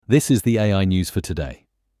This is the AI news for today,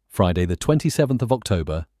 Friday the 27th of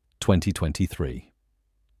October, 2023.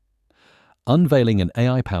 Unveiling an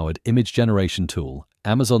AI-powered image generation tool,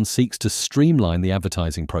 Amazon seeks to streamline the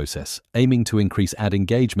advertising process, aiming to increase ad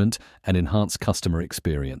engagement and enhance customer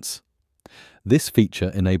experience. This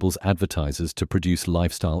feature enables advertisers to produce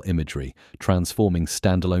lifestyle imagery, transforming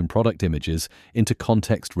standalone product images into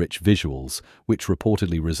context-rich visuals, which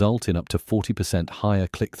reportedly result in up to 40% higher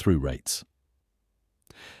click-through rates.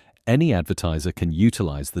 Any advertiser can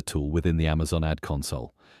utilize the tool within the Amazon Ad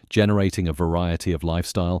Console, generating a variety of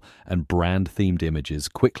lifestyle and brand-themed images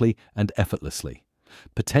quickly and effortlessly,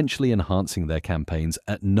 potentially enhancing their campaigns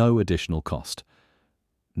at no additional cost.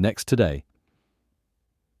 Next today,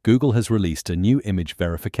 Google has released a new image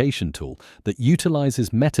verification tool that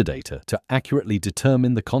utilizes metadata to accurately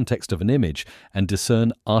determine the context of an image and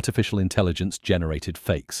discern artificial intelligence-generated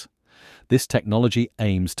fakes. This technology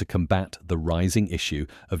aims to combat the rising issue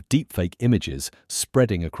of deepfake images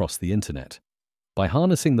spreading across the internet. By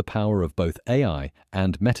harnessing the power of both AI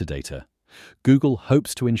and metadata, Google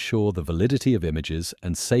hopes to ensure the validity of images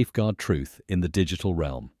and safeguard truth in the digital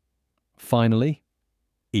realm. Finally,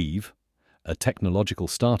 Eve, a technological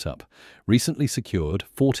startup, recently secured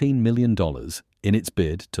 $14 million in its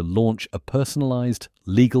bid to launch a personalized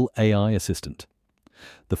legal AI assistant.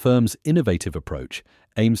 The firm's innovative approach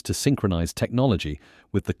aims to synchronize technology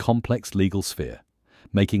with the complex legal sphere,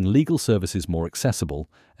 making legal services more accessible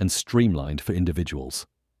and streamlined for individuals.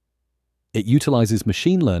 It utilizes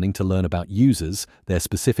machine learning to learn about users, their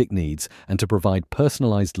specific needs, and to provide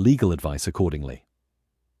personalized legal advice accordingly.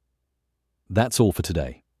 That's all for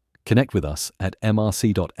today. Connect with us at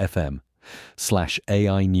mrc.fm/AI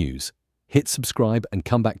news. Hit subscribe and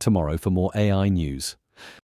come back tomorrow for more AI news.